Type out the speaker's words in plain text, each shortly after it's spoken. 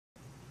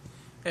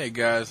Hey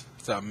guys,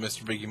 what's up?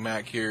 Mr. Biggie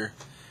Mac here.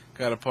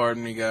 Gotta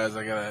pardon me guys,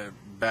 I got a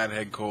bad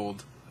head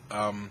cold.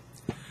 Want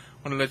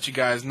to let you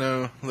guys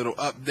know a little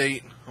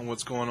update on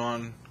what's going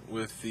on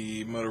with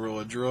the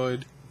Motorola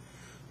Droid.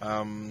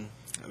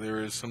 There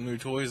is some new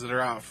toys that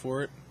are out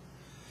for it.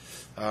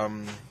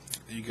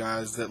 You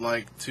guys that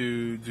like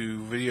to do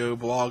video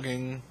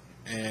blogging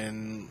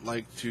and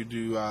like to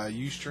do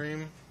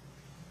ustream,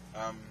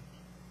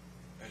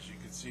 as you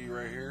can see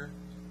right here,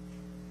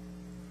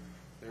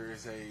 there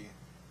is a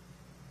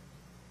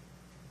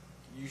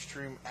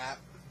ustream app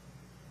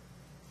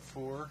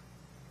for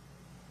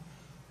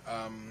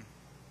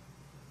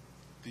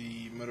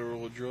the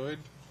Motorola Droid.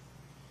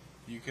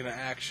 You can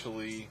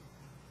actually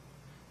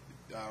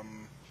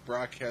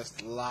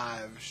broadcast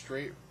live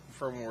straight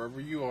from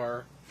wherever you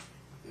are.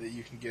 That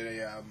you can get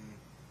a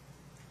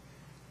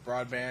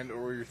broadband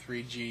or your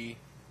 3G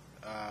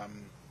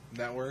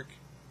network.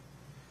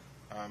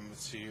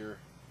 Let's see here.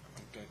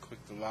 I'm gonna click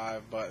the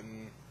live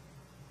button.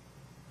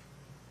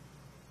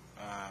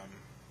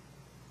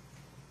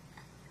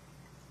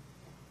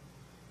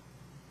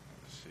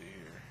 Let's see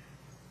here.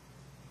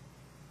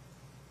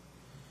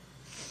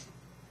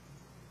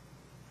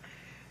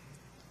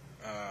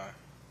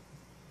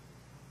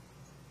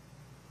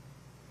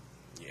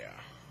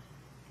 Yeah.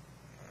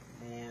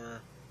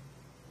 More.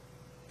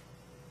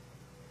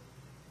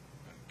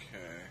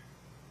 Okay.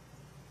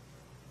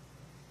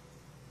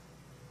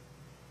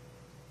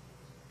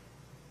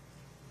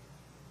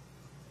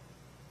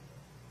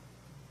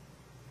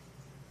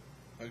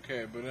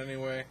 Okay, but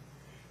anyway,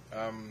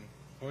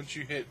 once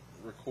you hit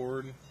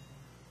record,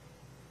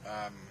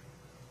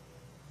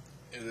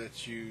 it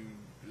lets you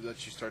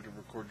start to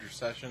record your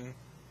session,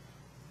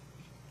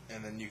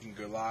 and then you can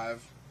go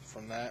live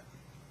from that.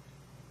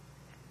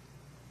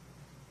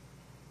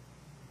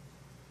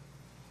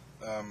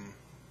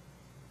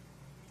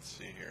 Let's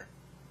see here.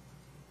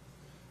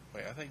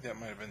 Wait, I think that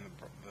might have been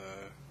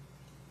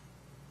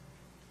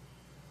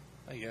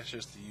I guess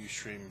just the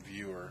Ustream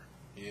viewer.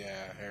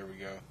 Yeah, here we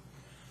go.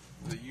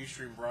 The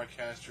Ustream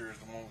broadcaster is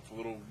the one with the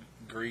little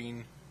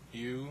green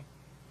U.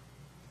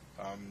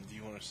 Do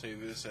you want to save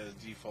this as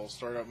default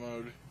startup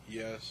mode?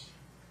 Yes.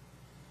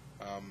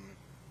 Hold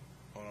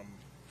on,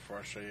 before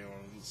I show you, I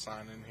want to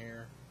sign in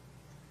here.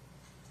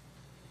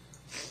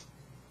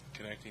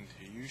 Connecting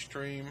to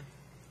Ustream.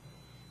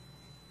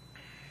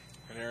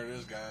 And there it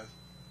is, guys.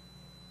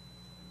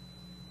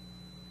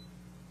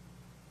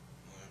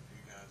 If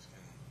you guys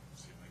can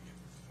see if I can get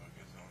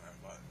focus, I don't have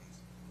buttons.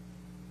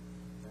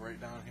 Right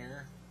down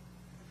here,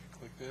 if you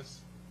click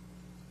this,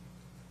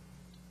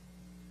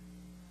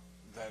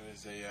 that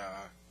is a,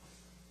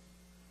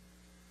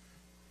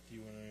 do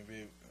you want to be,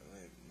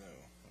 no,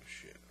 oh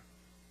shit.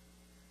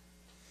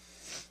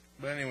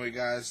 But anyway,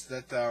 guys,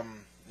 that,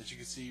 as you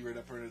can see right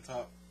up here at the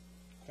top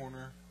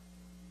corner,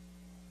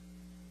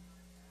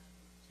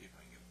 see if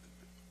I can get the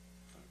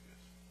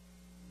focus.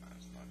 No,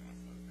 it's not going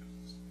to focus,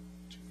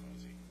 it's too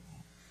fuzzy.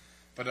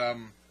 But,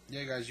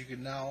 yeah, guys, you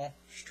can now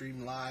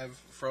stream live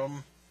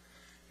from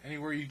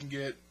anywhere you can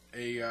get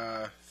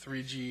a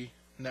 3G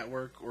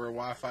network or a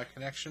Wi-Fi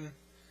connection,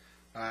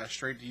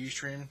 straight to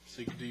Ustream,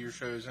 so you can do your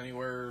shows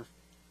anywhere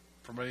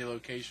from any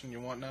location you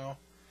want now,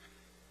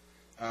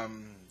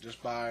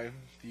 just by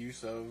the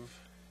use of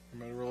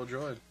your Motorola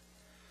Droid.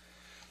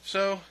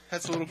 So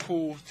that's a little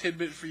cool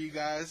tidbit for you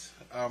guys.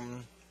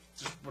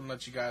 Just want to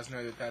let you guys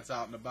know that that's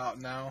out and about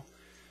now.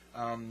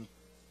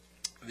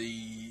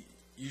 The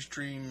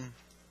Ustream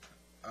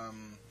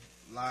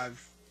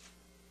live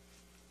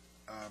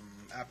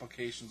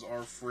applications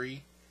are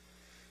free.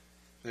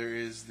 There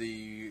is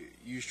the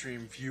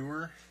Ustream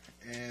viewer,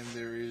 and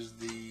there is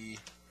the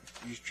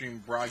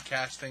Ustream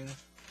broadcasting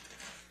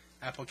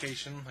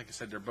application. Like I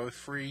said, they're both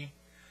free.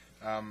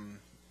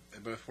 They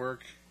both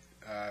work.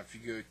 If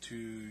you go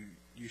to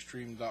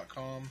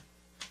ustream.com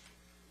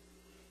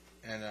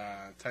and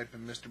type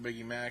in Mr.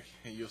 Biggie Mac,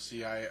 you'll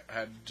see I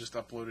had just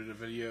uploaded a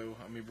video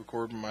of me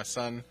recording my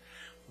son.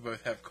 We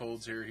both have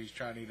colds here. He's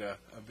trying to eat a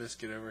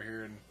biscuit over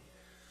here, and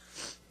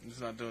it's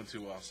not doing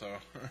too well, so.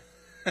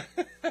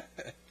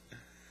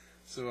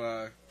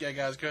 So, yeah,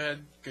 guys, go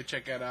ahead, go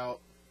check that out,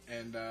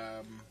 and,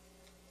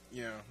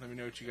 you know, let me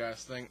know what you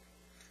guys think.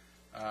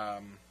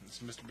 It's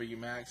Mr. Biggie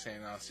Mac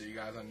saying I'll see you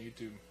guys on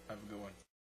YouTube. Have a good one.